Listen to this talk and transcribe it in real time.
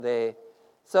there.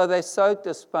 So they soaked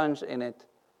a sponge in it,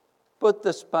 put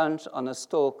the sponge on a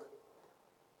stalk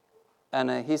and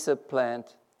a hyssop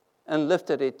plant, and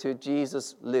lifted it to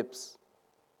Jesus' lips.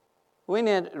 When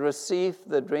he had received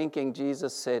the drinking,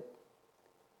 Jesus said,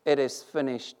 "It is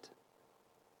finished."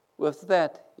 With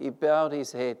that, he bowed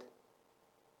his head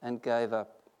and gave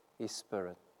up his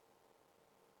spirit.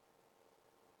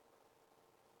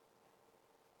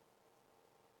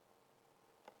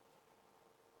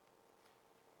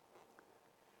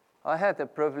 I had the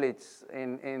privilege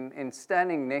in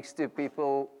standing next to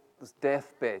people's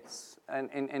deathbeds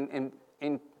and in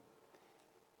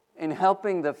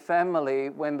helping the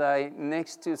family when they're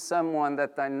next to someone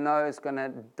that they know is going to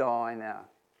die now.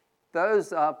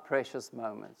 Those are precious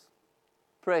moments.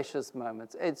 Precious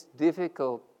moments. It's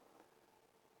difficult,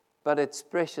 but it's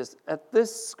precious. At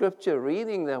this scripture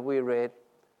reading that we read,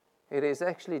 it is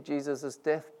actually Jesus'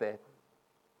 deathbed.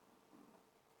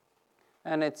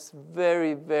 And it's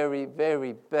very, very,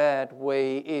 very bad where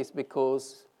he is,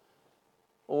 because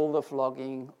all the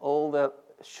flogging, all the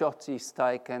shots he's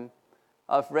taken.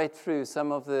 I've read through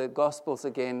some of the Gospels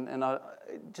again, and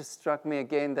it just struck me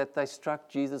again that they struck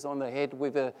Jesus on the head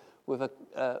with a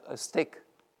stick.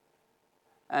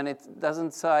 And it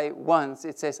doesn't say once,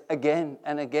 it says again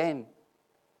and again.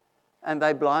 And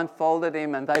they blindfolded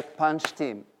him, and they punched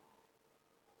him.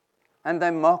 And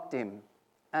they mocked him,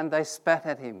 and they spat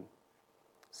at him.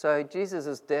 So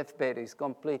Jesus' deathbed is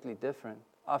completely different.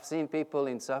 I've seen people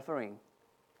in suffering.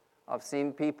 I've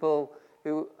seen people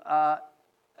who are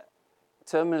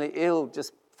terminally ill,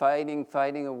 just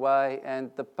fading away,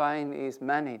 and the pain is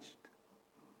managed.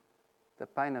 The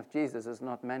pain of Jesus is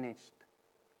not managed.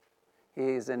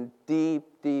 He is in deep,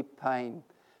 deep pain.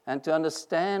 And to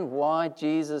understand why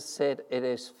Jesus said it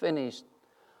is finished,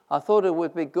 I thought it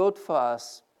would be good for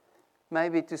us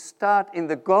maybe to start in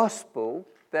the gospel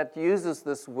that uses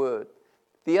this word.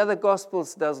 The other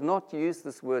Gospels does not use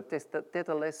this word,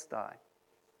 tetelestai.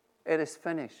 It is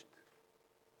finished.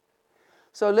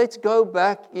 So let's go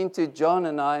back into John,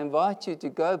 and I invite you to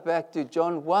go back to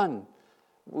John 1,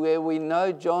 where we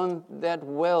know John that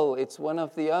well. It's one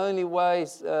of the only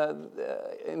ways,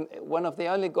 one of the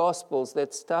only Gospels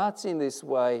that starts in this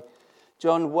way.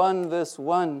 John 1 verse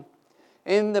 1.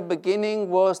 In the beginning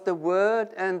was the Word,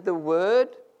 and the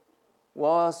Word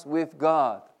was with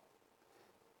God.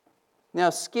 Now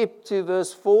skip to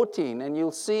verse 14, and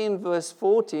you'll see in verse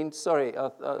 14,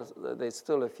 there's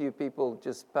still a few people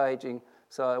just paging,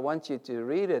 so I want you to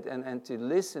read it and to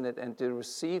listen it and to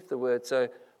receive the word. So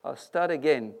I'll start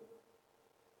again.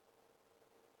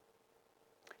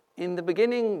 In the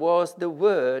beginning was the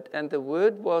Word, and the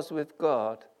Word was with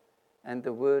God, and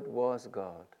the Word was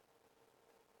God.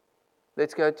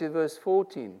 Let's go to verse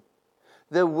 14.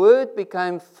 The Word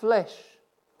became flesh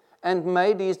and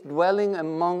made his dwelling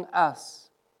among us.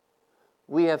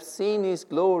 We have seen his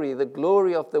glory, the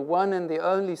glory of the one and the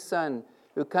only Son,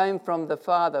 who came from the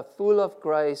Father, full of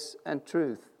grace and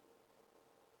truth.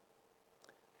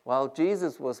 While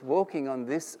Jesus was walking on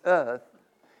this earth,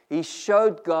 he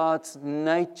showed God's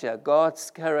nature, God's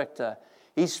character.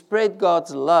 He spread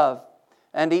God's love,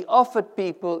 and he offered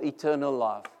people eternal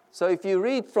life. So if you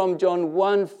read from John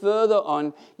 1 further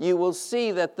on, you will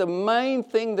see that the main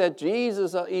thing that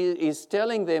Jesus is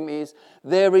telling them is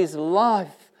there is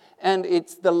life, and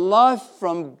it's the life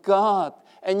from God,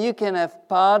 and you can have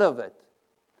part of it.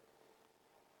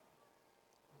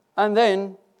 And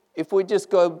then, if we just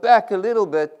go back a little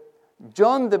bit,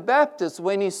 John the Baptist,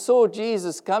 when he saw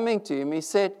Jesus coming to him, he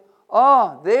said,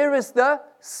 there is the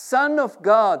Son of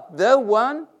God, the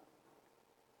one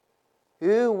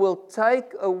who will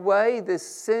take away the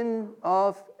sin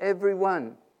of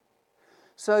everyone.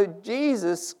 So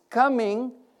Jesus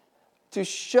coming to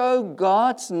show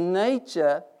God's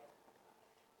nature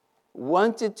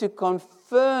wanted to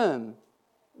confirm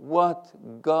what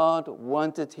God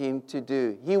wanted him to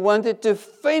do. He wanted to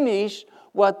finish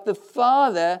what the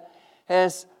Father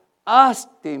has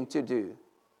asked him to do.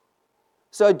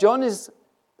 So John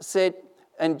said,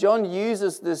 and John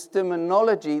uses this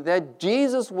terminology, that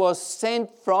Jesus was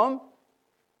sent from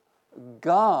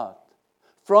God,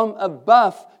 from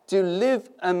above, to live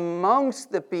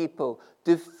amongst the people,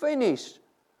 to finish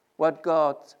what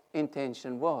God's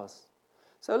intention was.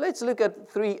 So let's look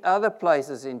at 3 other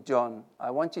places in John.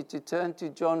 I want you to turn to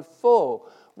John 4,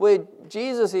 where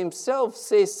Jesus himself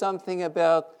says something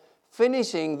about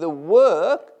finishing the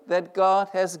work that God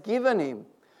has given him.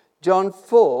 John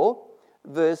 4,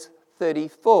 verse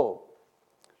 34.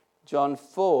 John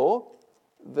 4,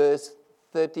 verse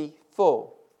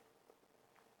 34.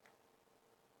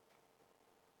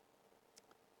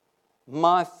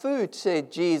 My food,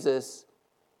 said Jesus,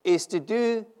 is to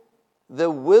do the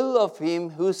will of Him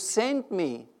who sent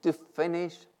me to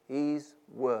finish His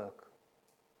work.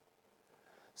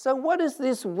 So what is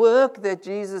this work that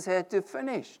Jesus had to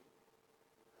finish?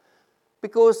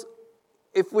 Because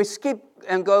if we skip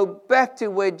and go back to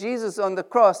where Jesus on the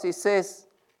cross, He says,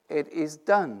 it is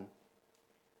done.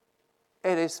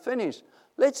 It is finished.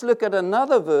 Let's look at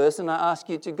another verse, and I ask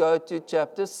you to go to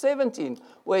chapter 17,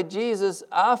 where Jesus,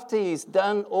 after He's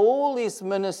done all His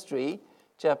ministry,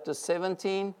 chapter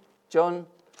 17, John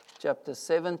chapter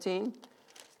 17,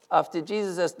 after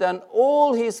Jesus has done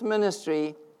all His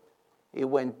ministry, He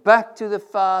went back to the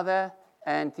Father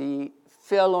and He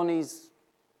fell on His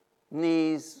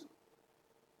knees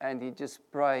and He just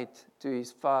prayed to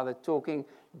His Father,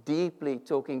 deeply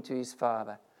talking to His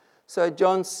Father. So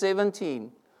John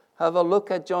 17, have a look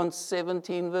at John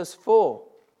 17 verse 4.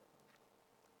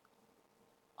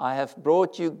 I have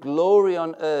brought you glory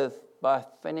on earth by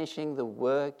finishing the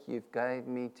work you've gave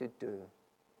me to do.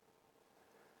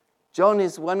 John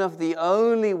is one of the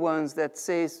only ones that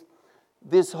says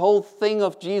this whole thing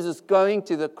of Jesus going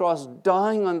to the cross,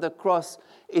 dying on the cross,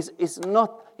 he's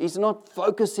not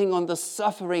focusing on the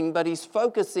suffering, but he's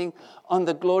focusing on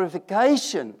the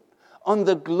glorification, on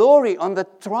the glory, on the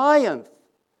triumph.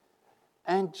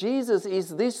 And Jesus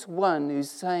is this one who's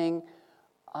saying,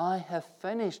 I have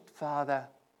finished, Father.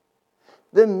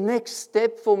 The next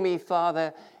step for me,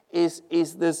 Father, is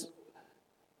this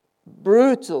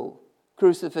brutal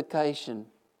crucifixion.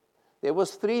 There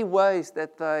was 3 ways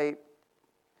that they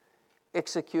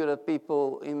executed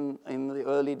people in the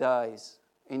early days,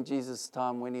 in Jesus'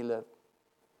 time when He lived.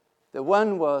 The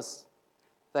one was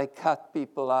they cut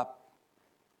people up.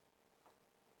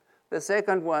 The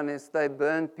second one is they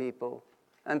burned people.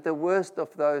 And the worst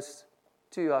of those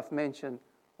 2 I've mentioned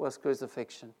was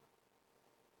crucifixion.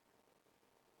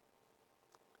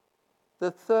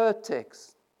 The third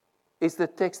text is the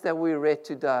text that we read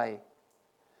today.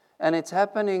 And it's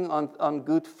happening on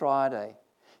Good Friday.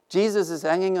 Jesus is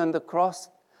hanging on the cross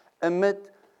amid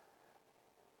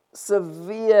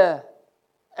severe,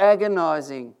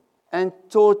 agonizing, and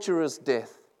torturous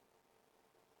death.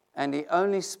 And He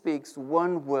only speaks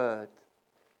one word.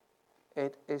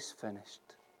 It is finished.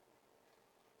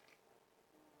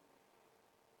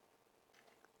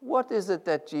 What is it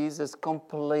that Jesus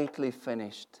completely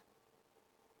finished?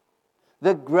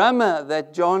 The grammar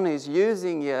that John is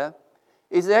using here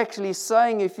is actually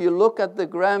saying, if you look at the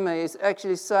grammar, is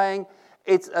actually saying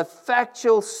it's a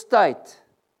factual state.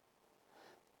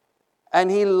 And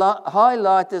he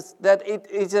highlights that it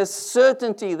is a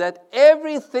certainty that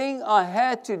everything I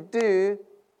had to do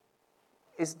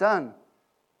is done.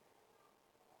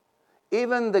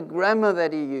 Even the grammar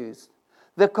that he used.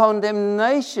 The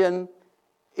condemnation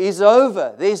is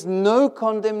over. There's no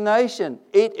condemnation.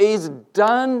 It is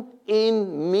done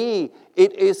in me.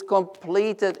 It is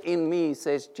completed in me,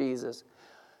 says Jesus.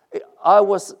 It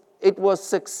was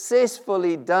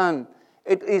successfully done.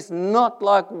 It is not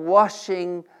like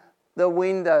washing the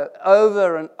window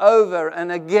over and over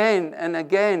and again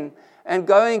and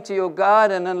going to your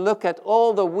garden and look at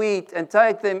all the wheat and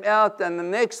take them out and the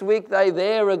next week they're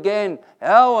there again.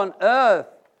 How on earth?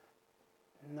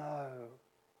 No.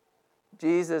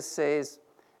 Jesus says,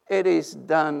 it is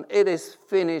done, it is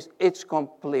finished, it's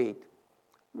complete.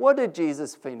 What did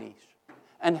Jesus finish?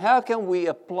 And how can we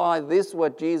apply this,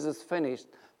 what Jesus finished,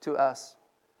 to us?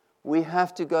 We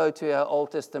have to go to our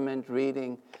Old Testament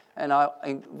reading, and I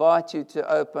invite you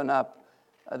to open up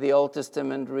the Old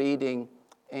Testament reading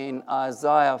in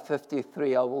Isaiah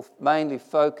 53. I will mainly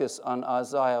focus on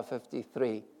Isaiah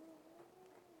 53.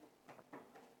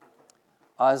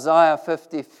 Isaiah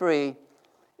 53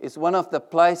 is one of the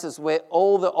places where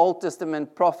all the Old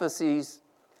Testament prophecies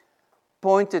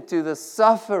pointed to the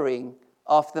suffering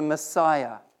of the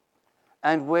Messiah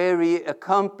and where He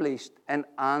accomplished and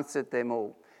answered them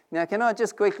all. Now, can I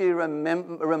just quickly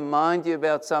remind you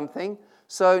about something?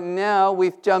 So now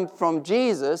we've jumped from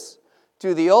Jesus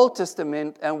to the Old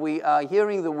Testament and we are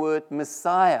hearing the word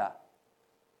Messiah.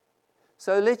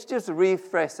 So let's just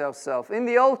refresh ourselves. In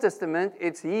the Old Testament,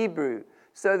 it's Hebrew.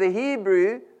 So the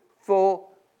Hebrew for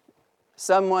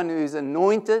someone who's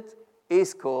anointed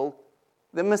is called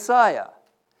the Messiah.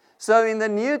 So in the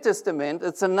New Testament,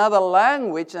 it's another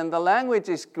language, and the language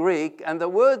is Greek, and the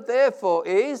word therefore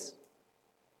is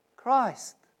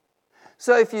Christ.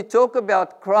 So if you talk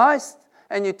about Christ,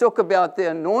 and you talk about the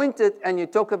anointed, and you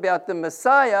talk about the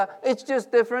Messiah, it's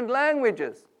just different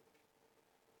languages.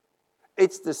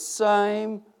 It's the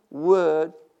same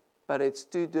word, but it's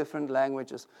 2 different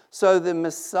languages. So the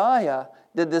Messiah,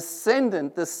 the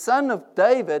descendant, the son of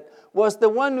David, was the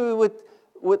one who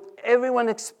everyone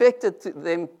expected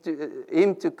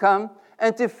him to come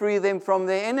and to free them from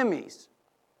their enemies.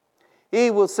 He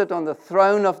will sit on the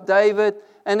throne of David,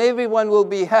 and everyone will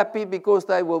be happy because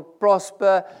they will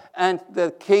prosper, and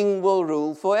the king will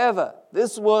rule forever.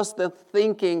 This was the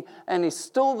thinking, and is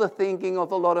still the thinking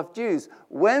of a lot of Jews.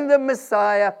 When the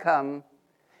Messiah comes,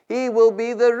 he will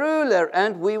be the ruler,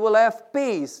 and we will have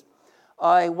peace.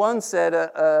 I once had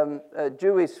a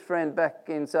Jewish friend back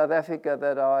in South Africa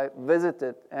that I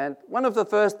visited, and one of the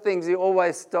first things he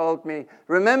always told me,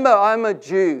 remember, I'm a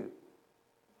Jew,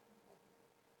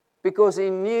 because he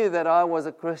knew that I was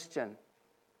a Christian.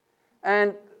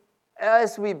 And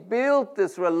as we built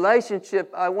this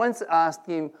relationship, I once asked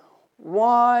him,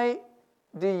 why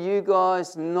do you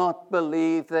guys not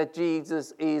believe that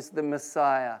Jesus is the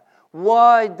Messiah?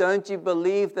 Why don't you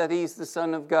believe that he's the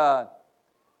Son of God?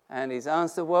 And his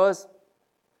answer was,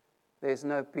 there's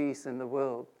no peace in the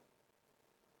world.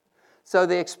 So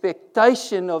the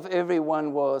expectation of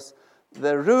everyone was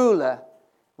the ruler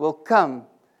will come.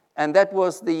 And that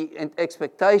was the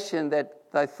expectation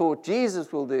that they thought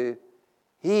Jesus will do.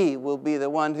 He will be the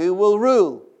one who will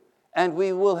rule. And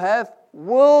we will have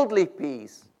worldly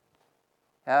peace.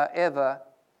 However,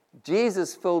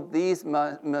 Jesus filled these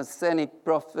messianic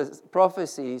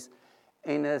prophecies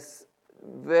in a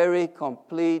very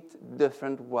complete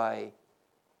different way.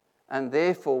 And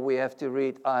therefore we have to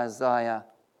read Isaiah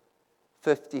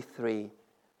 53.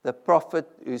 The prophet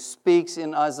who speaks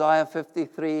in Isaiah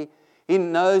 53, he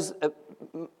knows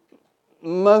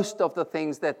most of the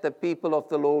things that the people of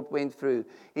the Lord went through.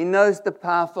 He knows the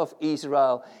path of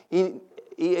Israel. He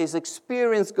has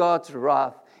experienced God's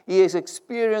wrath. He has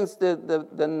experienced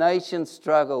the nation's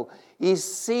struggle. He's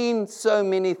seen so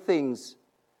many things.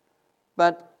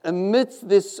 But amidst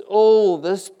this all,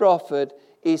 this prophet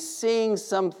is seeing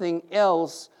something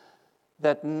else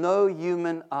that no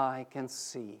human eye can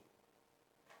see.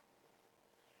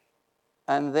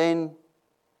 And then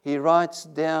he writes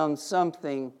down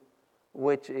something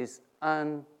which is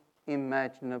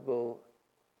unimaginable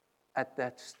at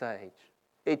that stage.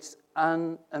 It's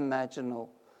unimaginable.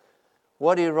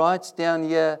 What he writes down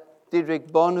here, Dietrich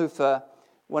Bonhoeffer,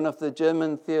 one of the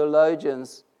German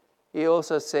theologians, he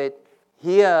also said,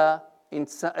 here in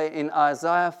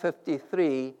Isaiah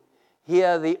 53,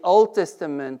 here the Old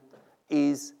Testament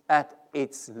is at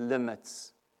its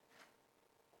limits.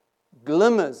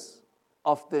 Glimmers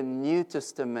of the New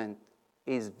Testament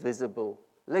is visible.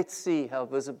 Let's see how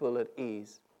visible it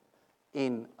is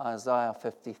in Isaiah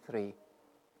 53.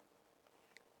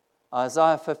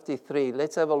 Isaiah 53,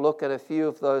 let's have a look at a few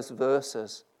of those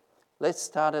verses. Let's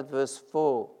start at verse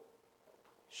 4.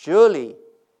 Surely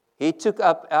he took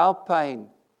up our pain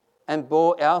and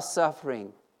bore our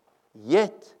suffering,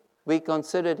 yet we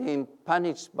considered him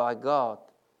punished by God,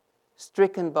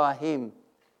 stricken by him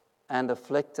and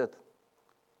afflicted.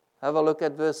 Have a look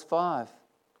at verse 5.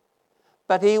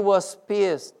 But he was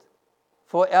pierced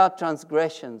for our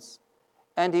transgressions,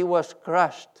 and he was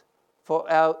crushed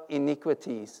for our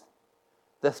iniquities.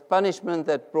 The punishment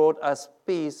that brought us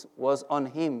peace was on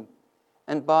him,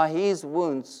 and by his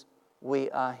wounds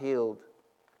we are healed.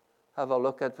 Have a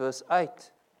look at verse 8.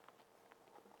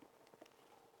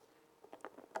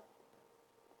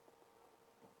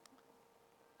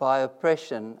 By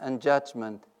oppression and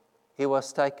judgment he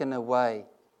was taken away.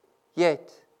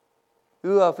 Yet,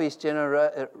 who of his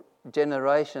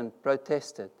generation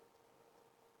protested?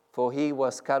 For he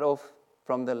was cut off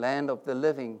from the land of the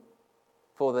living.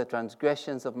 For the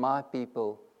transgressions of my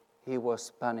people he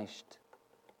was punished.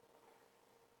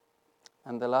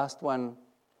 And the last one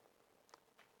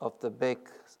of the big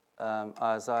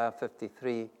Isaiah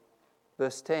 53,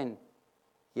 verse 10.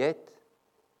 Yet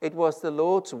it was the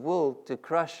Lord's will to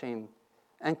crush him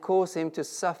and cause him to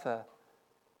suffer.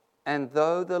 And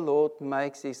though the Lord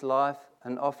makes his life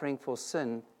an offering for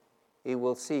sin, he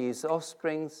will see his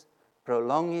offsprings,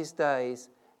 prolong his days,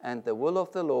 and the will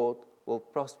of the Lord will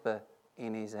prosper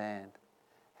in his hand.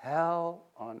 How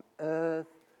on earth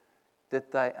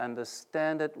did they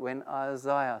understand it when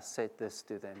Isaiah said this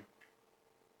to them?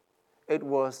 It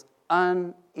was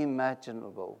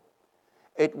unimaginable.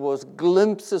 It was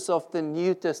glimpses of the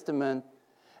New Testament,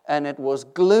 and it was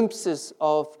glimpses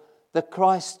of the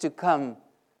Christ to come.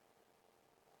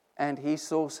 And he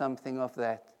saw something of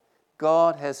that.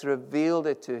 God has revealed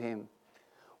it to him.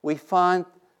 We find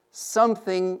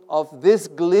something of these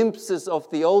glimpses of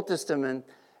the Old Testament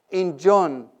in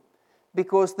John,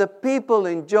 because the people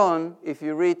in John, if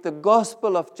you read the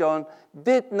Gospel of John,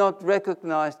 did not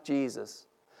recognize Jesus.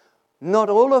 Not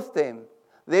all of them.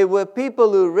 There were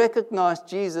people who recognized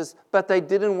Jesus, but they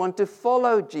didn't want to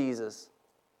follow Jesus.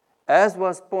 As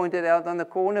was pointed out on the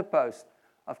corner post,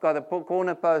 I've got a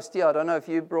corner post here. I don't know if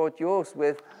you brought yours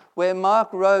with, where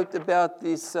Mark wrote about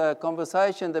this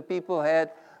conversation that people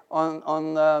had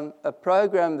on a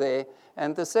program there.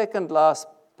 And the second last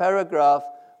paragraph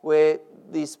where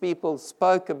these people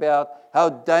spoke about how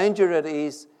dangerous it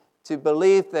is to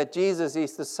believe that Jesus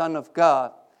is the Son of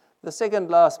God. The second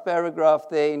last paragraph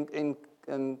there,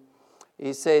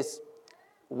 he says,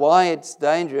 why it's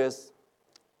dangerous.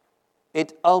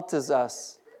 It alters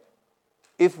us.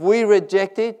 If we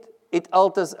reject it, it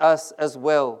alters us as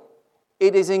well.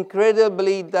 It is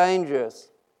incredibly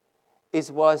dangerous. It's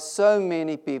why so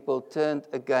many people turned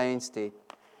against it.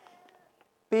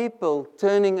 People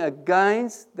turning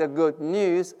against the good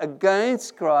news,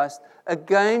 against Christ,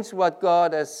 against what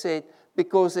God has said,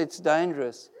 because it's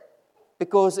dangerous.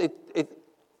 Because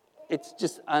it's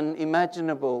just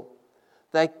unimaginable.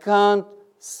 They can't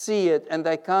see it and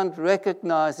they can't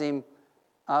recognize Him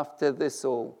after this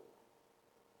all.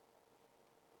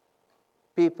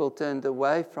 People turned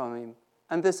away from Him.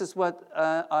 And this is what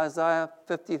Isaiah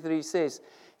 53 says.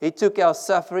 He took our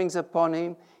sufferings upon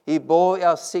Him. He bore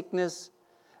our sickness.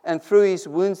 And through His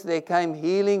wounds there came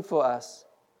healing for us.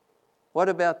 What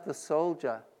about the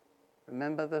soldier?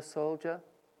 Remember the soldier?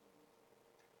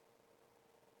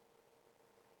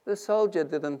 The soldier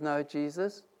didn't know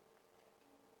Jesus.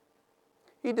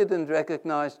 He didn't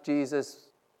recognize Jesus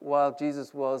while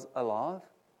Jesus was alive.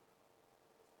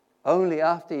 Only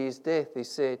after His death he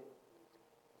said,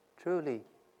 truly,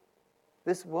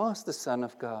 this was the Son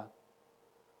of God.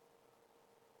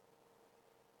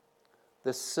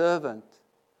 The servant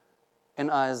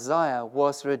in Isaiah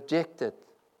was rejected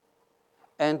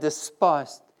and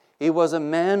despised. He was a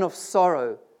man of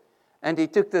sorrow, and he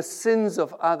took the sins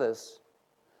of others.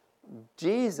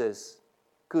 Jesus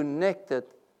connected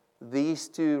these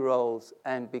two roles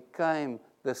and became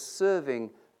the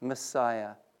serving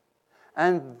Messiah.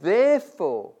 And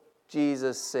therefore,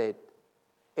 Jesus said,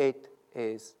 it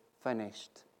is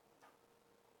finished.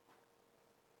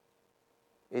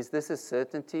 Is this a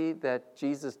certainty that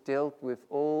Jesus dealt with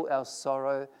all our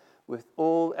sorrow, with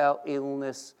all our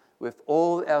illness, with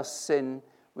all our sin,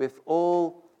 with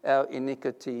all our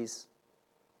iniquities?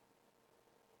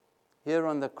 Here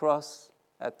on the cross,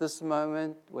 at this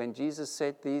moment, when Jesus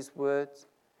said these words,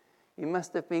 He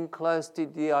must have been close to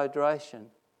dehydration.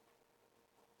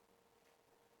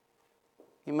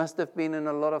 He must have been in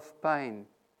a lot of pain.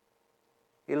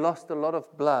 He lost a lot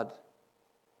of blood.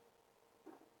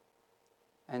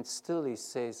 And still He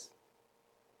says,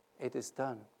 it is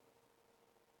done.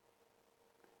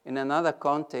 In another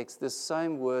context, the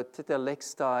same word,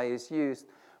 tetelestai, is used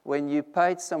when you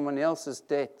paid someone else's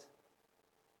debt.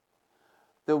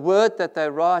 The word that they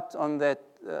write on that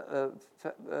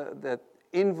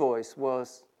invoice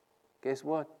was, guess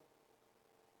what?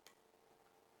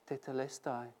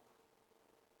 Tetelestai.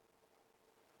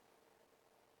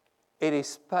 It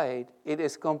is paid. It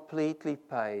is completely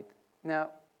paid. Now,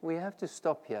 we have to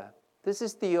stop here. This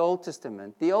is the Old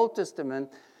Testament. The Old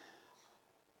Testament,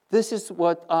 this is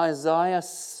what Isaiah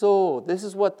saw. This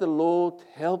is what the Lord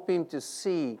helped him to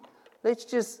see. Let's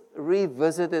just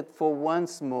revisit it for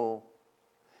once more.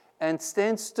 And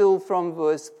stand still from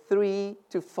verse 3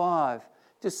 to 5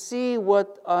 to see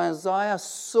what Isaiah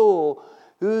saw,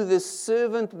 who the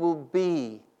servant will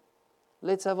be.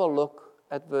 Let's have a look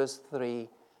at verse 3.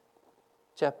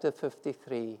 Chapter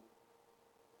 53.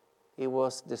 He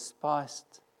was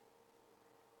despised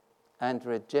and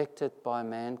rejected by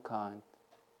mankind,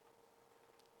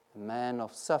 a man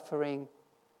of suffering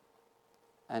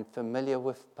and familiar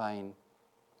with pain.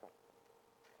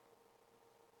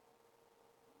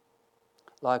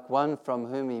 Like one from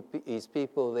whom his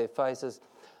people their faces,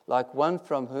 like one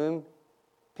from whom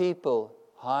people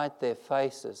hide their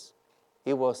faces,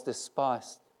 he was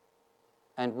despised,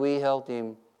 and we held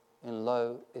him in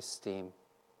low esteem.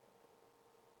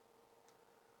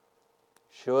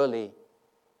 Surely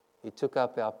he took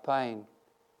up our pain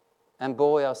and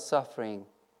bore our suffering.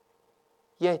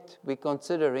 Yet we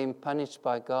consider him punished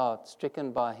by God,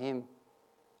 stricken by him,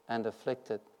 and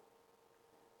afflicted.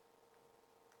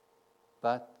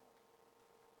 But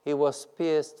he was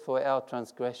pierced for our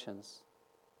transgressions.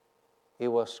 He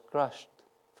was crushed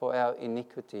for our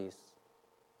iniquities.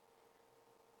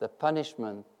 The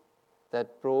punishment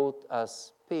that brought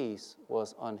us peace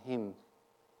was on him,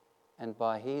 and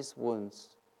by his wounds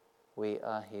we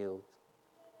are healed.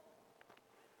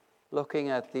 Looking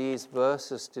at these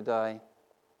verses today,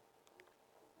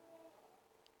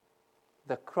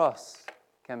 the cross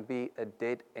can be a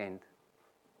dead end.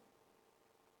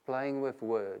 Playing with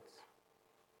words.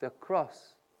 The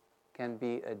cross can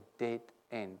be a dead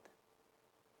end.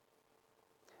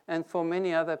 And for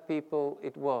many other people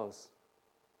it was.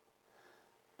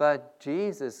 But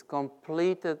Jesus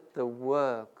completed the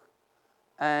work.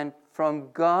 And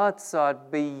from God's side,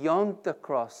 beyond the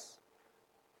cross,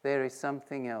 there is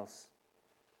something else.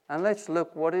 And let's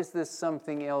look, what is this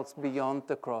something else beyond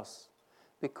the cross?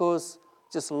 Because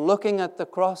just looking at the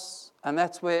cross, and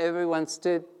that's where everyone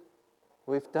stood,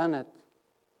 we've done it.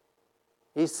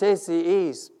 He says he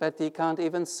is, but he can't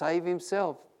even save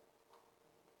himself.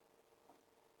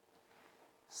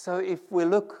 So if we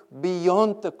look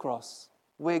beyond the cross,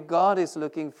 where God is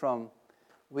looking from,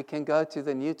 we can go to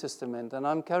the New Testament. And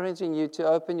I'm encouraging you to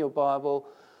open your Bible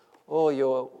or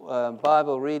your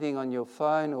Bible reading on your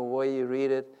phone or where you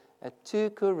read it at 2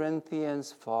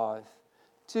 Corinthians 5.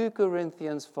 2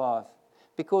 Corinthians 5.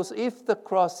 Because if the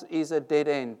cross is a dead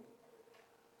end,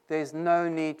 there's no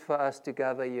need for us to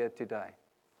gather here today.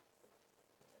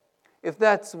 If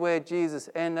that's where Jesus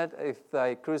ended, if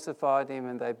they crucified him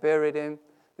and they buried him,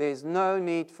 there's no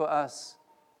need for us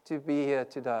to be here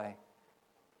today.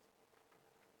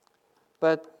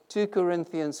 But 2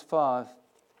 Corinthians 5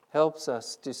 helps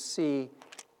us to see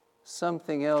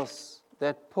something else,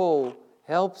 that Paul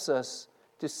helps us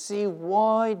to see,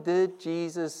 why did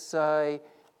Jesus say,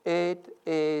 "It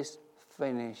is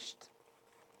finished"?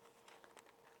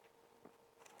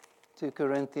 2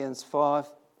 Corinthians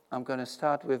 5, I'm going to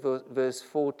start with verse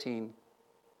 14.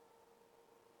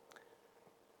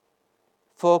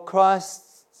 For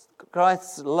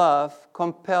Christ's love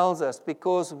compels us,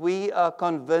 because we are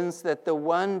convinced that the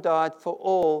one died for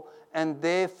all, and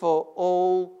therefore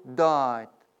all died.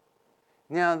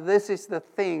 Now this is the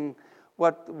thing,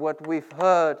 what we've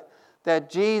heard, that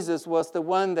Jesus was the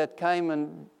one that came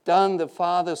and done the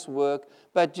Father's work,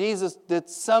 but Jesus did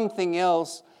something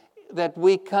else that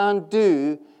we can't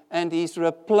do, and he's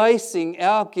replacing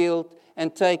our guilt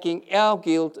and taking our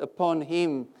guilt upon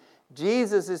him.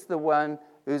 Jesus is the one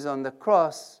who's on the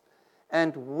cross,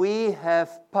 and we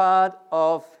have part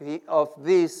of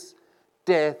this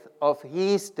death, of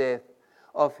his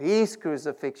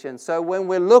crucifixion. So when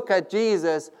we look at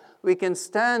Jesus, we can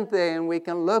stand there and we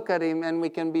can look at him and we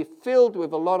can be filled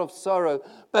with a lot of sorrow.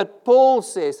 But Paul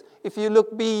says, if you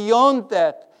look beyond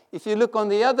that, if you look on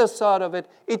the other side of it,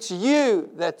 it's you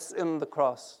that's in the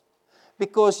cross.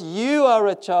 Because you are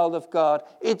a child of God.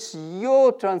 It's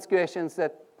your transgressions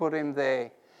that put him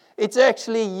there. It's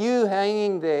actually you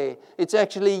hanging there. It's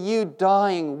actually you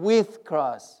dying with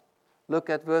Christ. Look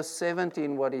at verse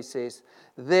 17, what he says.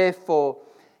 Therefore,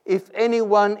 if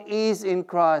anyone is in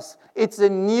Christ, it's a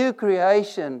new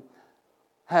creation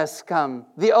has come.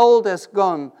 The old has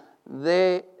gone.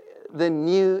 The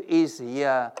new is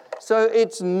here. So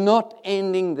it's not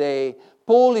ending there.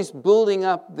 Paul is building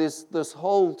up this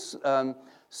whole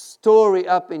story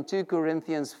up in 2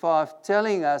 Corinthians 5,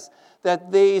 telling us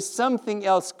that there is something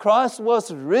else. Christ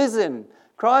was risen.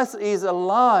 Christ is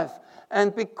alive.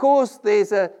 And because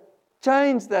there's a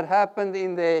change that happened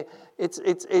in there, it's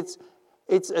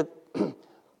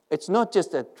not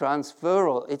just a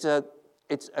transferal,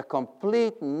 it's a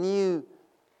complete new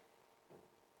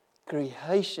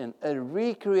creation, a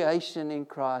recreation in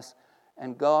Christ.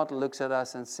 And God looks at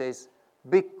us and says,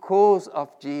 because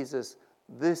of Jesus,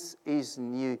 this is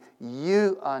new.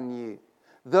 You are new.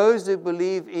 Those who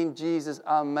believe in Jesus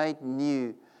are made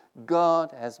new.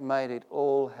 God has made it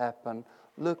all happen.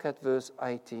 Look at verse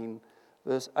 18.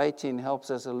 Verse 18 helps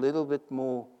us a little bit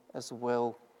more as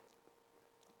well.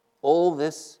 All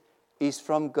this is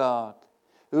from God,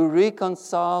 who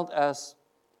reconciled us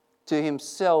to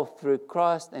himself through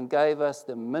Christ and gave us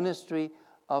the ministry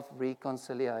of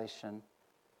reconciliation.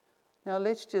 Now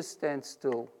let's just stand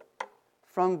still.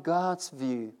 From God's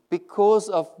view, because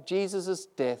of Jesus'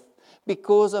 death,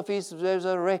 because of his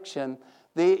resurrection,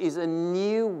 there is a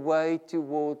new way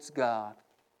towards God.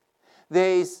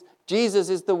 Jesus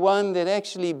is the one that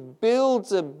actually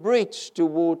builds a bridge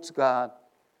towards God.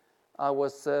 I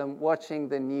was watching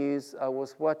the news. I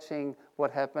was watching what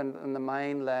happened in the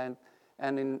mainland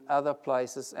and in other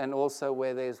places, and also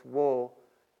where there's war.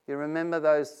 You remember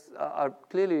those? I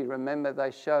clearly remember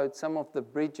they showed some of the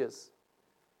bridges,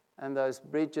 and those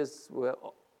bridges were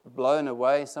blown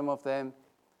away. Some of them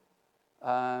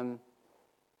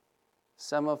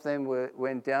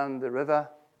went down the river,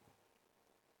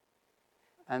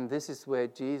 and this is where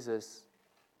Jesus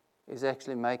is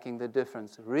actually making the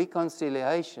difference.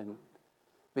 Reconciliation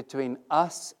between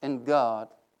us and God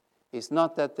is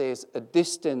not that there's a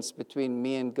distance between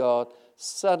me and God.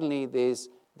 Suddenly there's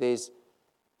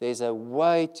a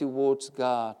way towards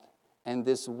God, and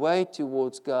this way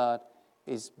towards God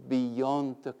is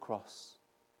beyond the cross.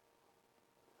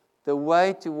 The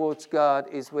way towards God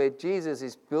is where Jesus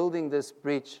is building this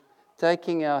bridge,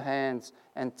 taking our hands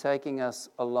and taking us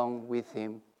along with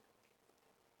him.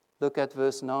 Look at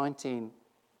verse 19.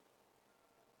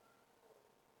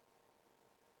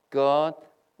 God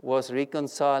was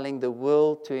reconciling the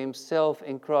world to himself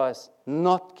in Christ,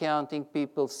 not counting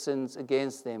people's sins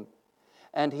against them.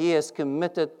 And he has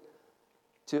committed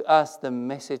to us the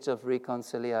message of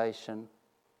reconciliation.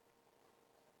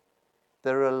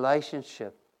 The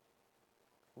relationship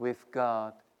with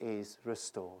God is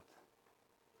restored.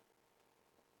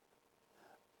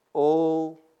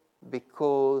 All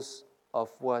because of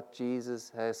what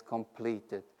Jesus has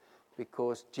completed.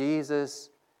 Because Jesus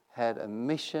had a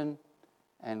mission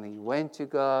and he went to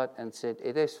God and said,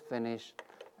 "It is finished."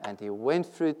 And he went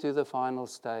through to the final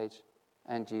stage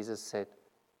and Jesus said,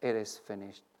 "It is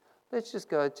finished." Let's just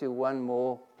go to one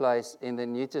more place in the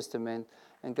New Testament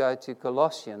and go to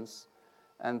Colossians.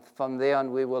 And from there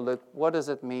on we will look, what does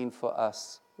it mean for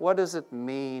us? What does it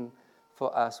mean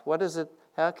for us?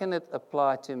 How can it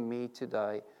apply to me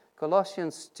today?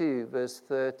 Colossians 2, verse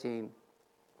 13.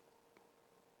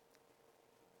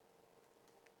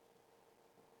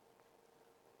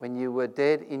 When you were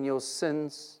dead in your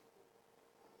sins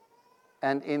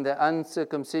and in the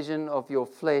uncircumcision of your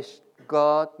flesh,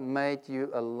 God made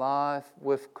you alive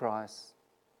with Christ.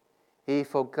 He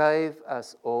forgave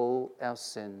us all our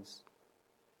sins.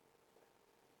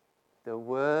 The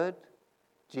word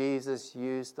Jesus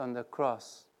used on the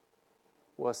cross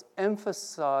was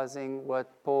emphasizing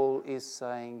what Paul is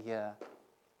saying here.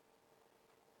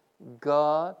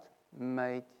 God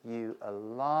made you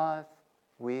alive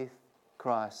with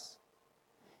Christ.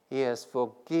 He has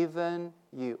forgiven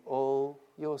you all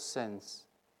your sins.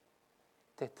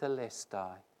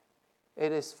 Tetelestai.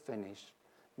 It is finished.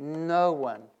 No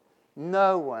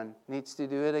one needs to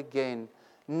do it again.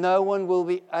 No one will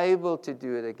be able to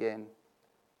do it again.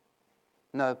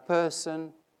 No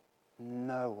person,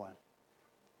 no one.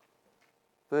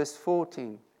 Verse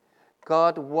 14.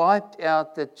 God wiped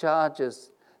out the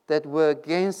charges that were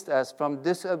against us from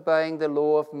disobeying the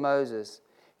law of Moses.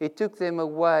 He took them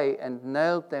away and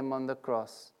nailed them on the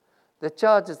cross. The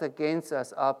charges against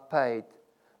us are paid.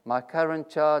 My current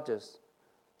charges,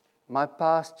 my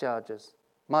past charges,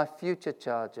 my future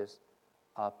charges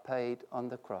are paid on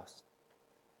the cross.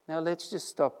 Now let's just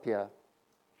stop here.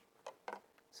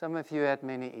 Some of you had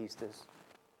many Easters.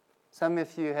 Some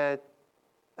of you had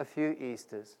a few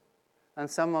Easters. And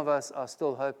some of us are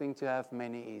still hoping to have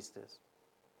many Easters.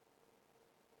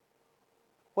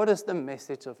 What is the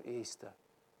message of Easter?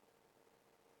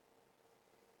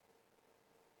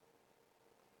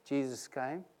 Jesus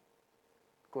came,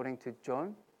 according to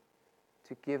John,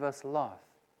 to give us life.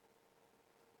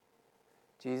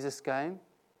 Jesus came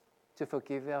to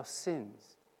forgive our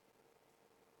sins.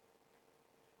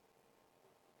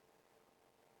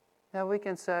 Now we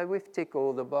can say we've ticked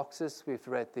all the boxes. We've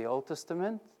read the Old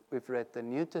Testament. We've read the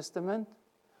New Testament.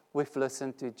 We've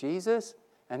listened to Jesus.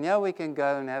 And now we can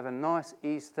go and have a nice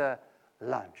Easter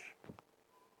lunch.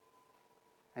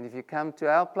 And if you come to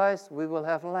our place, we will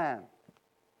have lamb.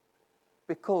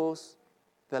 Because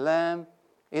the lamb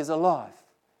is alive.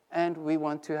 And we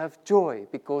want to have joy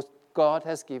because God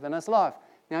has given us life.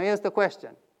 Now here's the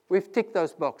question. We've ticked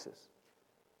those boxes.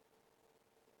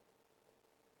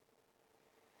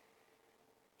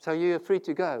 So you're free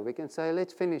to go. We can say,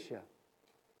 let's finish here.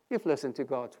 You've listened to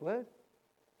God's word.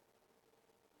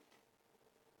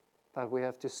 But we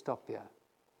have to stop here.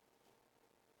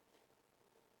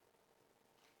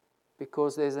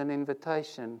 Because there's an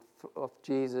invitation of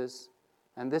Jesus,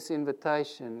 and this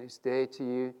invitation is there to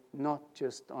you not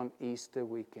just on Easter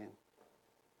weekend.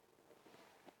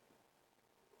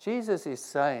 Jesus is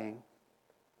saying,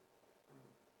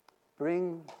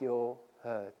 bring your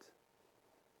hurt.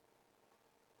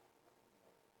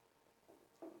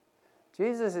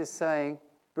 Jesus is saying,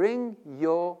 bring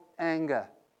your anger.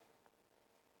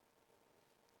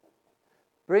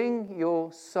 Bring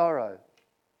your sorrow.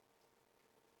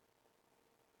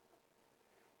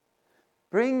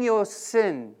 Bring your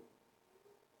sin.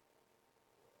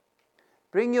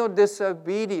 Bring your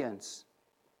disobedience.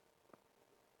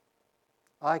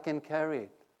 I can carry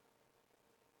it.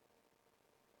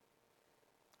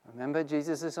 Remember,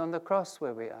 Jesus is on the cross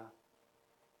where we are.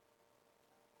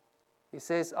 He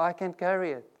says, I can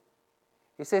carry it.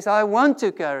 He says, I want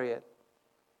to carry it.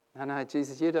 No,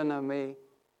 Jesus, you don't know me.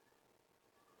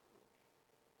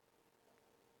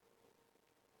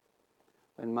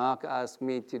 When Mark asked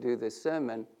me to do this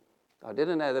sermon, I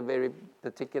didn't have a very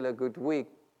particular good week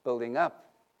building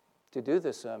up to do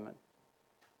the sermon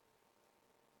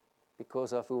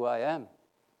because of who I am.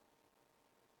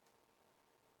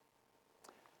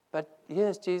 But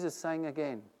here's Jesus saying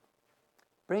again,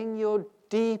 bring your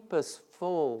deepest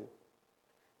fall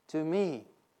to me.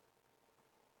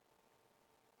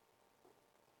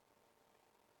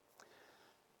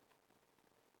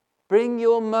 Bring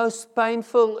your most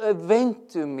painful event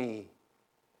to me.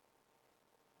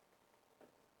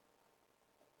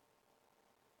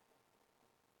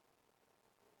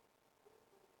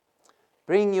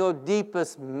 Bring your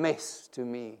deepest mess to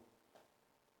me.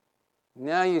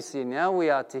 Now you see, now we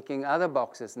are ticking other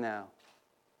boxes now.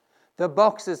 The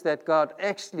boxes that God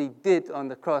actually did on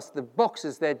the cross, the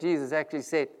boxes that Jesus actually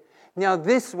said. Now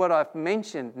this, what I've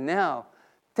mentioned now,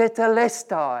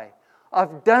 tetelestai,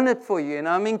 I've done it for you, and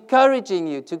I'm encouraging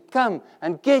you to come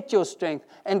and get your strength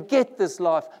and get this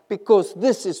life, because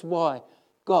this is why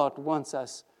God wants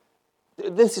us.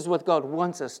 This is what God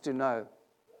wants us to know.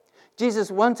 Jesus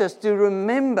wants us to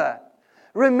remember.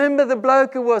 Remember the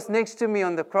bloke who was next to me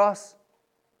on the cross?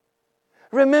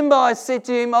 Remember I said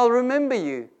to him, I'll remember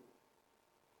you.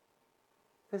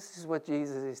 This is what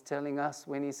Jesus is telling us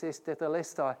when he says,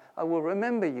 tetelestai, I will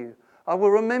remember you. I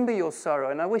will remember your sorrow.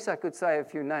 And I wish I could say a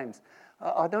few names.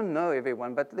 I don't know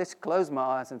everyone, but let's close my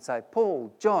eyes and say,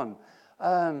 Paul, John,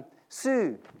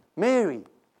 Sue, Mary,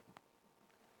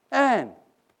 Anne.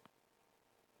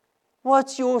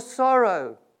 What's your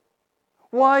sorrow?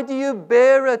 Why do you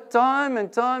bear it time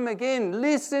and time again?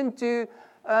 Listen to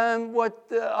what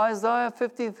Isaiah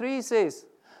 53 says.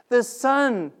 The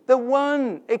Son, the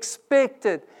one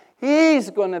expected,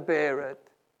 He's going to bear it.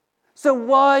 So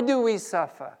why do we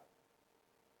suffer?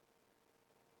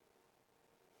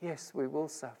 Yes, we will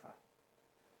suffer.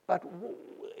 But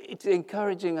it's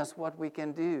encouraging us what we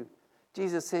can do.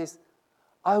 Jesus says,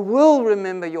 I will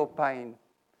remember your pain.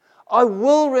 I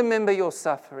will remember your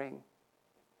suffering.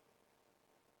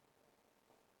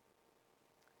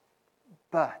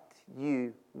 But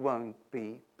you won't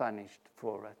be punished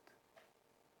for it.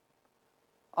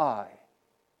 I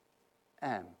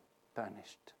am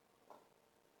punished.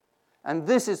 And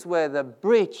this is where the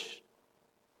bridge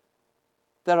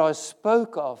that I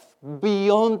spoke of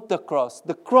beyond the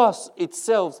cross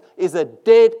itself is a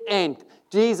dead end.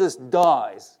 Jesus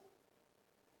dies.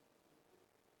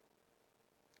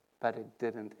 But it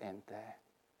didn't end there.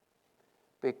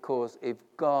 Because if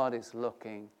God is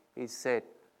looking, He said,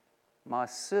 my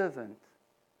servant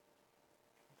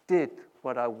did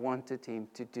what I wanted him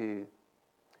to do.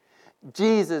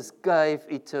 Jesus gave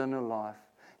eternal life.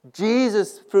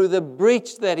 Jesus, through the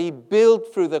bridge that He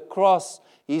built through the cross,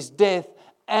 His death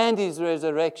and His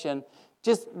resurrection,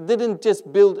 didn't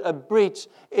just build a bridge.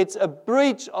 It's a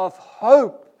bridge of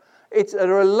hope. It's a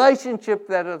relationship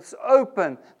that is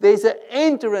open. There's an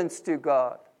entrance to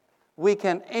God. We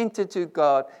can enter to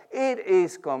God. It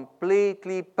is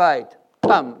completely paid.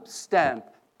 Thumb, stamp,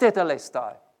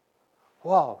 tetelestai.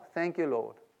 Wow, thank you,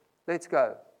 Lord. Let's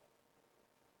go.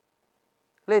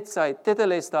 Let's say,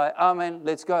 tetelestai, amen,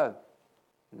 let's go.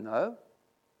 No,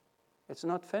 it's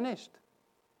not finished.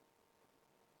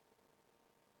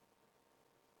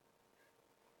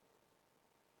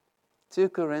 Two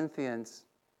Corinthians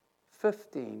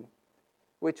 15,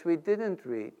 which we didn't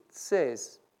read,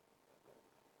 says,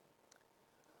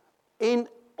 in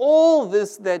all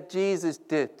this that Jesus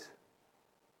did,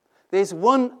 there's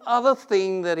one other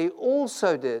thing that He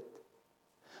also did,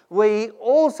 where He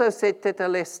also said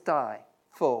tetelestai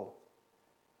for.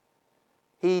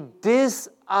 He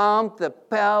disarmed the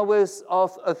powers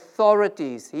of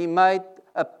authorities. He made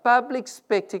a public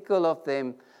spectacle of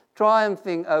them,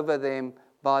 triumphing over them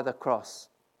by the cross.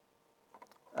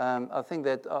 I think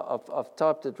that I've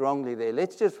typed it wrongly there.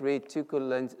 Let's just read 2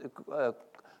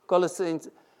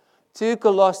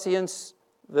 Colossians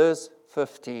verse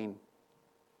 15.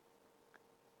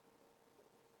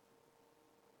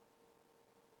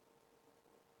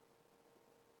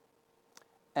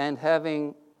 And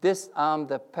having disarmed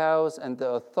the powers and the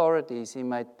authorities, He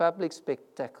made public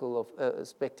spectacle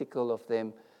of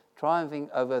them, triumphing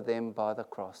over them by the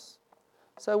cross.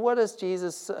 So what does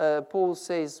Paul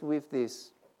says with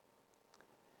this?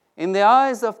 In the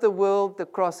eyes of the world, the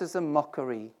cross is a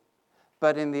mockery,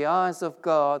 but in the eyes of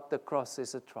God, the cross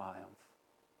is a triumph.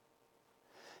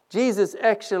 Jesus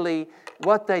actually,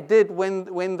 what they did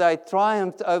when they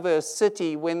triumphed over a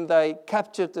city, when they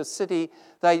captured a city,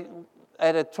 they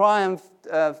had a triumph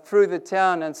through the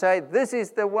town and say, this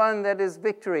is the one that is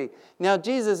victory. Now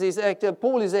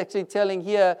Paul is actually telling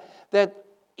here that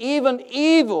even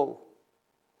evil,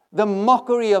 the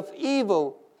mockery of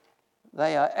evil,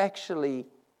 they are actually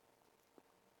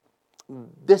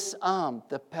disarmed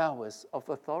the powers of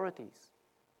authorities.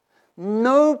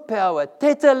 No power,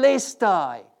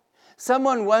 tetelestai.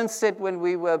 Someone once said when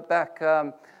we were back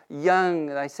young,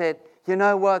 they said, you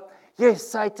know what? Yes,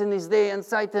 Satan is there and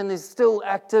Satan is still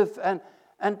active,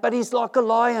 but he's like a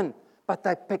lion, but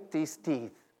they picked his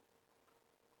teeth.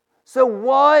 So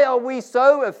why are we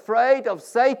so afraid of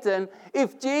Satan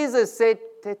if Jesus said,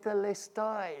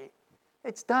 tetelestai.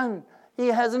 It's done. He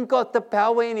hasn't got the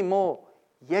power anymore.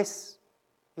 Yes,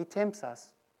 he tempts us.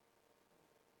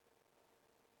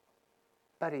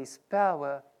 But his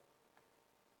power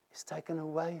is taken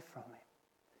away from him.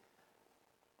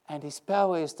 And his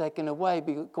power is taken away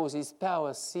because his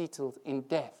power is settled in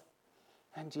death.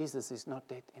 And Jesus is not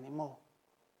dead anymore.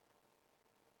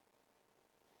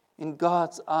 In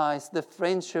God's eyes, the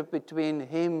friendship between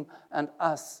him and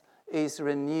us is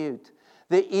renewed.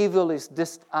 The evil is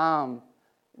disarmed.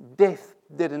 Death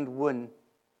didn't win.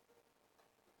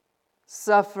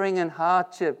 Suffering and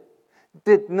hardship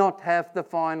did not have the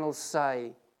final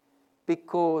say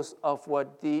because of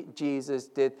what Jesus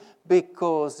did,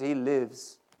 because he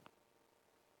lives.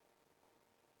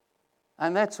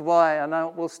 And that's why, and I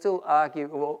will still argue,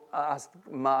 or ask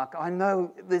Mark, I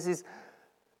know this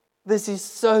is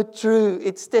so true.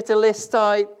 It's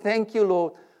tetelestai, thank you,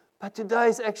 Lord. But today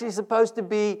is actually supposed to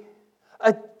be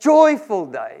a joyful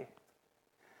day.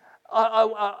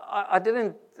 I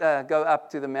didn't go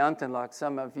up to the mountain like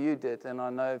some of you did, and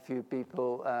I know a few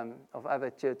people of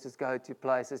other churches go to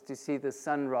places to see the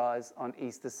sunrise on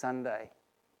Easter Sunday,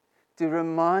 to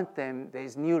remind them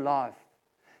there's new life,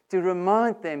 to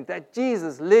remind them that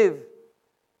Jesus lived.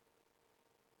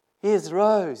 He has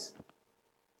rose.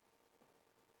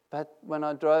 But when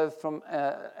I drove from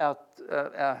out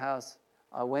our house,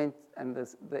 I went and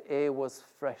the air was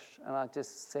fresh, and I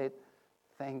just said,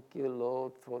 thank you,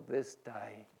 Lord, for this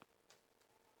day.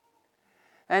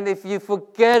 And if you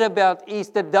forget about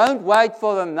Easter, don't wait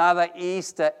for another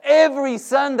Easter. Every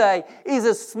Sunday is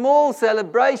a small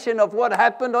celebration of what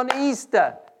happened on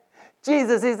Easter.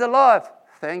 Jesus is alive.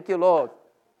 Thank you, Lord.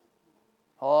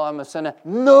 Oh, I'm a sinner.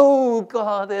 No,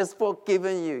 God has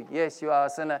forgiven you. Yes, you are a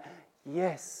sinner.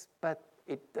 Yes, but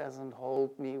it doesn't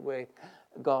hold me where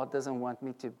God doesn't want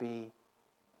me to be.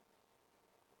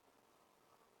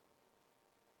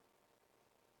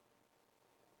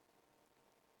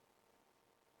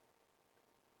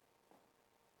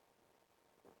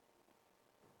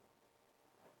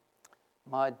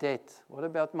 My debt. What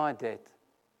about my debt?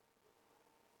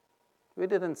 We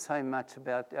didn't say much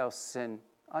about our sin.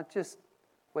 I just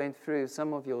went through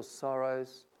some of your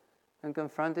sorrows and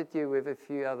confronted you with a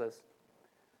few others.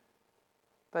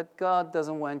 But God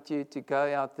doesn't want you to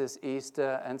go out this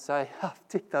Easter and say, I've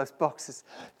ticked those boxes.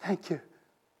 Thank you.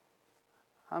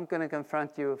 I'm going to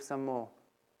confront you with some more.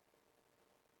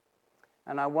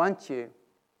 And I want you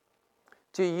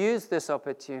to use this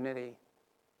opportunity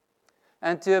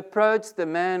and to approach the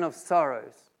man of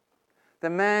sorrows, the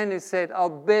man who said, I'll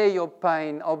bear your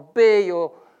pain, I'll bear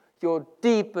your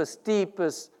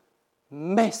deepest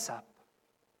mess up.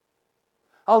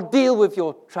 I'll deal with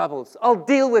your troubles. I'll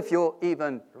deal with your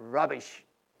even rubbish.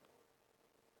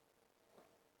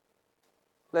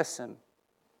 Listen.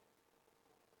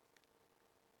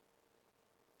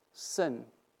 Sin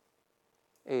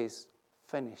is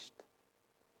finished.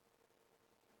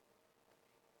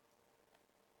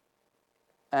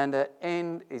 And an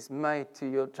end is made to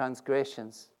your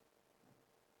transgressions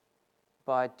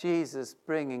by Jesus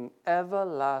bringing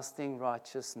everlasting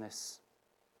righteousness.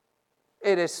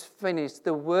 It is finished.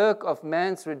 The work of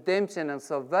man's redemption and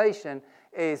salvation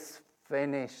is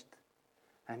finished.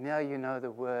 And now you know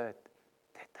the word,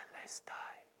 tetelestai.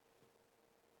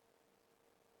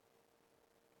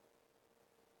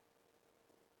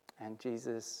 And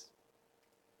Jesus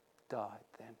died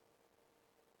then.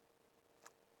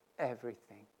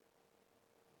 Everything.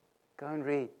 Go and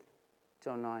read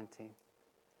John 19.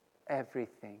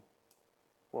 Everything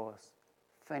was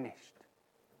finished.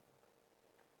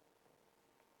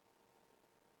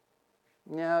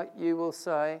 Now you will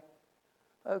say,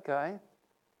 okay,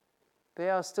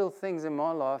 there are still things in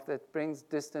my life that brings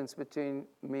distance between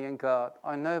me and God.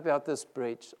 I know about this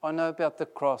breach. I know about the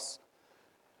cross.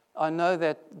 I know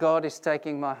that God is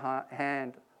taking my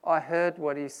hand. I heard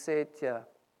what he said here.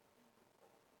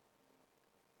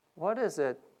 What is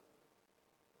it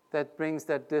that brings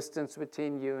that distance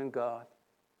between you and God?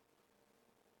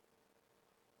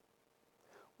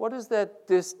 What is that?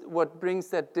 What brings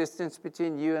that distance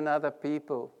between you and other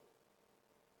people?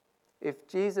 If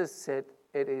Jesus said,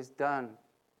 it is done.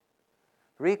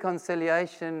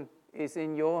 Reconciliation is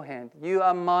in your hand. You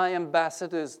are my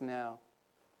ambassadors now.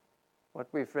 What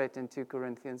we've read in 2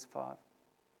 Corinthians 5.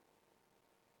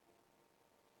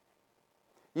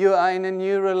 You are in a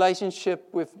new relationship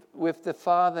with the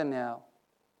Father now.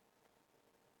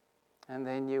 And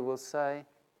then you will say,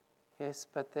 yes,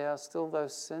 but there are still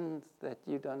those sins that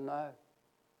you don't know.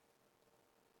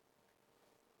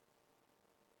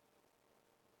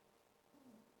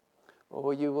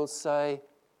 Or you will say,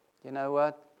 you know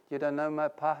what? You don't know my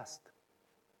past.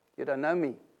 You don't know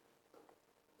me.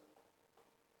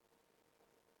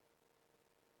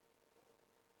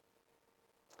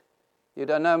 You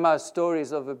don't know my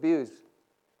stories of abuse.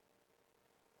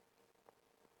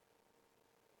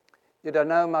 You don't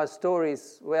know my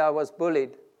stories where I was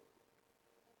bullied.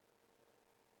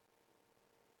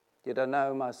 You don't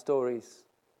know my stories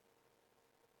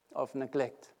of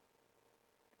neglect.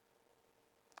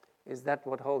 Is that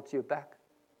what holds you back?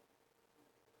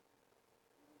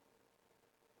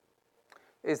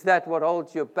 Is that what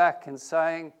holds you back in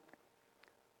saying,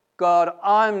 God,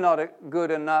 I'm not good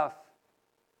enough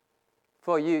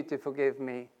for you to forgive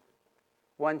me?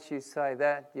 Once you say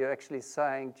that, you're actually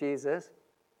saying, Jesus,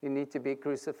 you need to be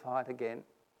crucified again.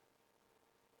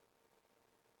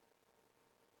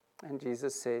 And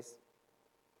Jesus says,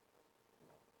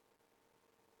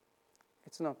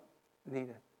 it's not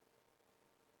needed.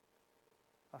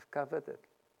 I've covered it.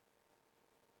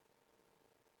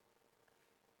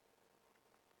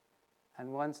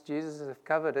 And once Jesus has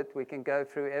covered it, we can go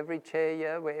through every chair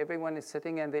here where everyone is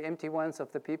sitting and the empty ones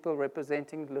of the people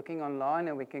representing, looking online,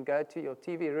 and we can go to your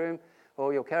TV room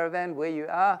or your caravan where you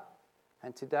are.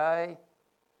 And today,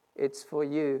 it's for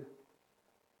you.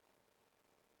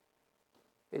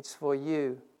 It's for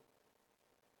you.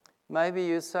 Maybe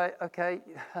you say, okay,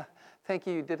 thank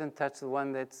you, you didn't touch the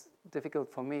one that's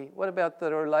difficult for me. What about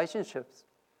the relationships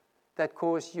that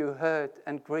cause you hurt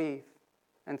and grief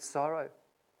and sorrow?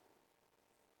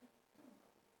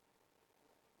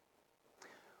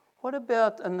 What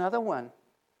about another one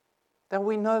that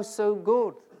we know so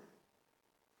good?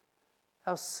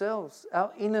 Ourselves,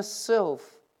 our inner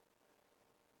self,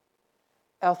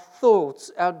 our thoughts,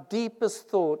 our deepest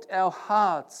thought, our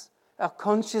hearts, our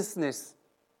consciousness,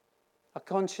 our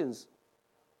conscience.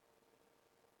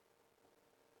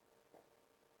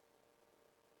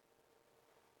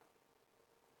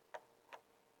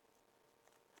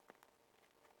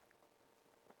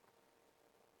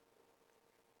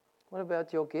 What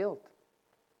about your guilt?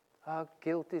 Our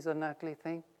guilt is an ugly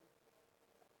thing.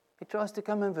 It tries to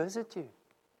come and visit you.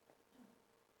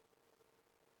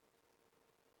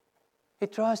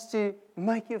 It tries to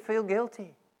make you feel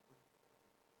guilty.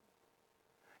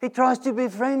 It tries to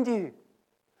befriend you.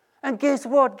 And guess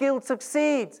what? Guilt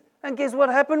succeeds. And guess what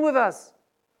happened with us?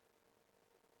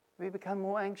 We become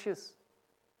more anxious.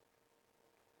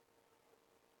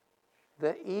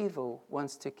 The evil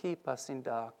wants to keep us in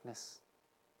darkness.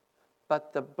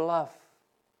 But the bluff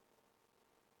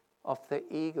of the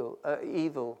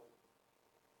evil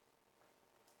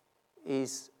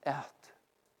is out.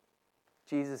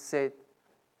 Jesus said,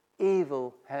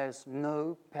 evil has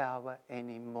no power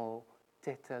anymore.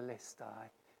 Tetelestai.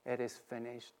 It is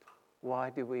finished. Why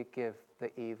do we give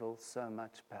the evil so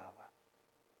much power?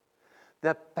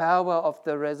 The power of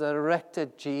the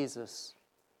resurrected Jesus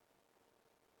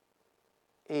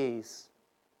is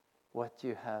what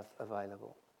you have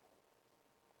available.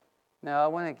 Now, I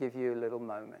want to give you a little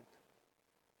moment.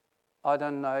 I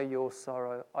don't know your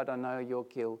sorrow. I don't know your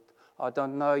guilt. I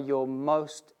don't know your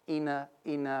most inner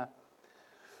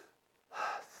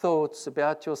thoughts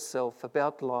about yourself,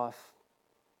 about life.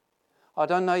 I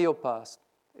don't know your past.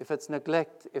 If it's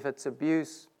neglect, if it's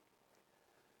abuse,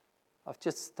 I've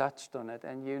just touched on it,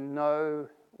 and you know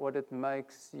what it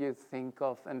makes you think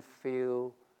of and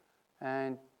feel,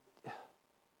 and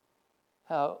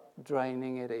how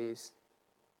draining it is.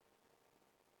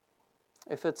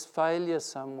 If it's failure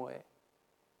somewhere,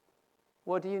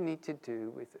 what do you need to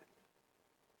do with it?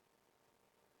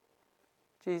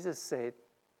 Jesus said,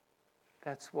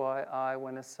 that's why I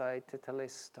want to say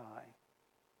tetelestai,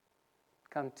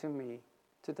 come to me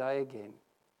today again.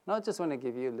 And I just want to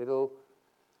give you a little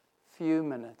few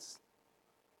minutes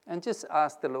and just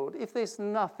ask the Lord, if there's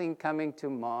nothing coming to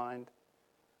mind,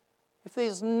 if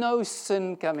there's no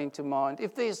sin coming to mind,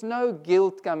 if there's no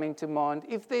guilt coming to mind,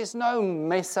 if there's no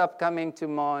mess up coming to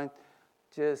mind,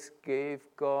 just give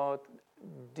God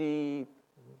deep,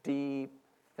 deep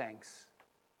thanks.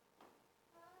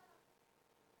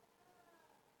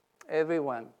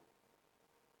 Everyone,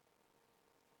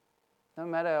 no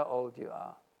matter how old you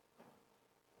are,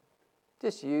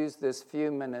 just use this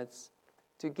few minutes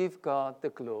to give God the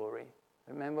glory.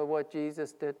 Remember what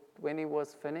Jesus did when he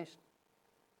was finished?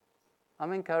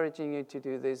 I'm encouraging you to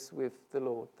do this with the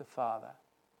Lord, the Father,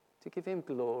 to give him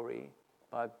glory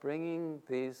by bringing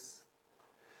this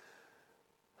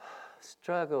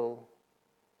struggle,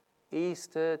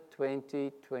 Easter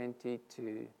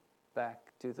 2022, back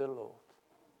to the Lord.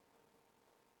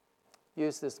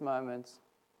 Use this moment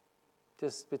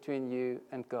just between you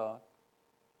and God.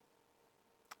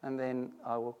 And then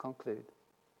I will conclude.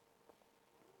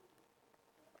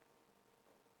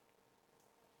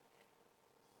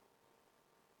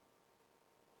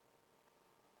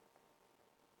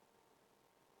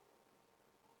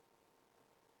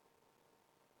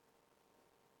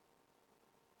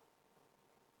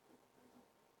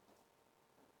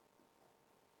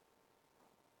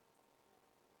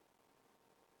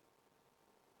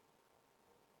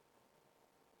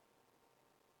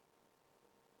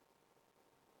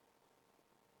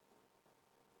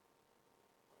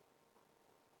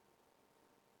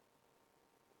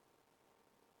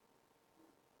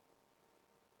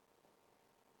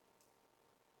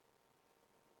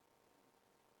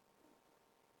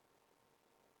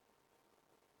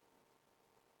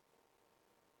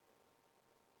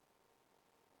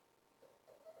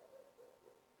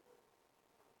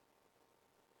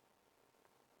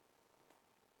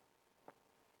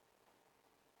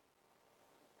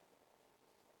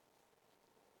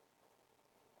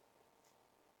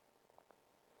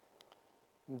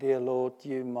 Dear Lord,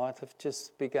 you might have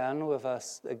just begun with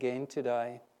us again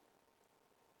today.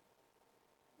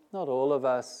 Not all of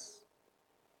us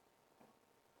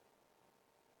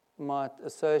might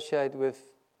associate with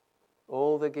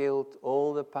all the guilt,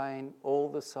 all the pain,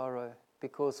 all the sorrow,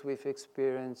 because we've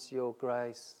experienced your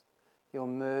grace, your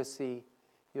mercy,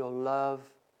 your love,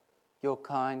 your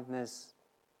kindness,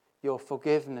 your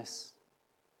forgiveness.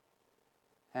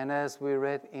 And as we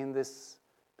read in these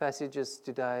passages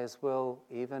today as well,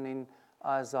 even in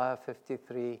Isaiah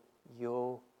 53,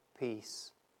 your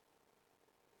peace.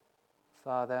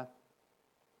 Father,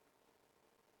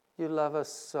 you love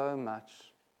us so much.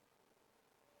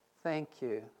 Thank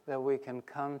you that we can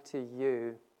come to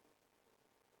you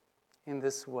in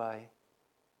this way.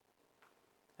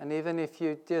 And even if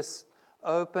you just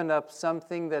open up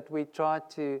something that we try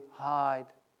to hide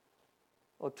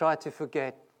or try to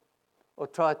forget or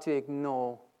try to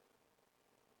ignore,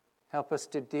 help us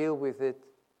to deal with it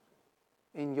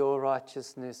in your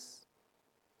righteousness,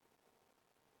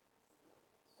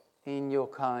 in your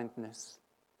kindness.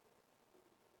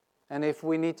 And if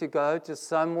we need to go to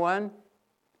someone,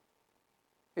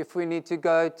 if we need to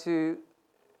go to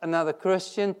another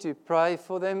Christian to pray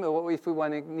for them, or if we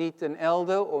want to meet an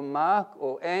elder or Mark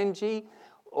or Angie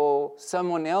or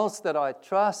someone else that I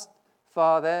trust,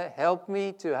 Father, help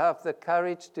me to have the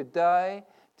courage today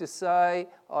to say,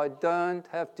 I don't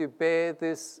have to bear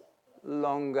this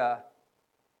longer.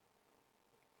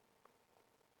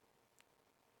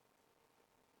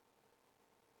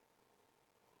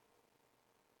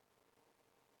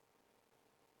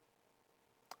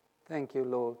 Thank you,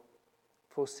 Lord,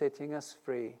 for setting us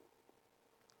free,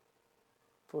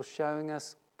 for showing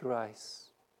us grace,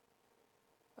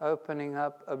 opening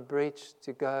up a bridge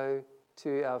to go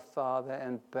to our Father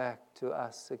and back to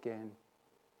us again.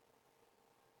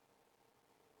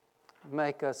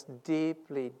 Make us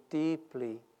deeply,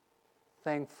 deeply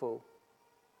thankful.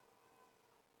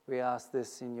 We ask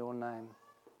this in your name.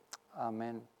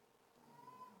 Amen.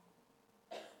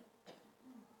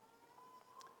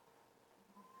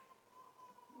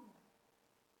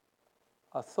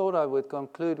 I thought I would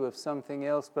conclude with something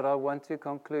else, but I want to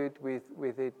conclude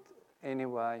with it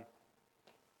anyway.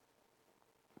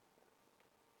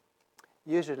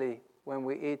 Usually, when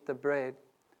we eat the bread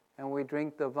and we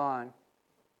drink the wine,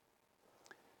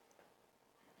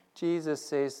 Jesus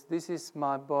says, this is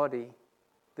my body,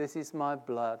 this is my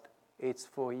blood, it's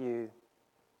for you.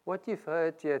 What you've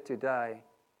heard here today,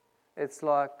 it's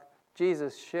like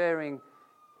Jesus sharing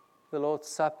the Lord's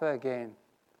Supper again.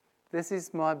 This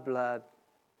is my blood.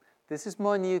 This is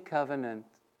my new covenant.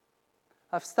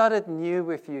 I've started new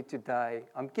with you today.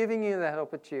 I'm giving you that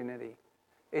opportunity.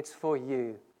 It's for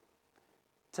you.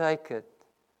 Take it.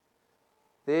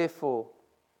 Therefore,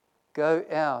 go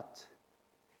out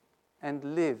and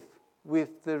live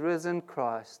with the risen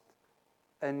Christ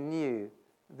anew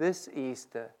this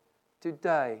Easter,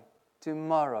 today,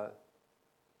 tomorrow,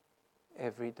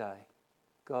 every day.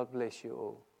 God bless you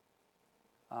all.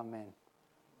 Amen.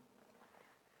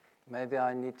 Maybe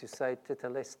I need to say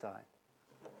tetelestai.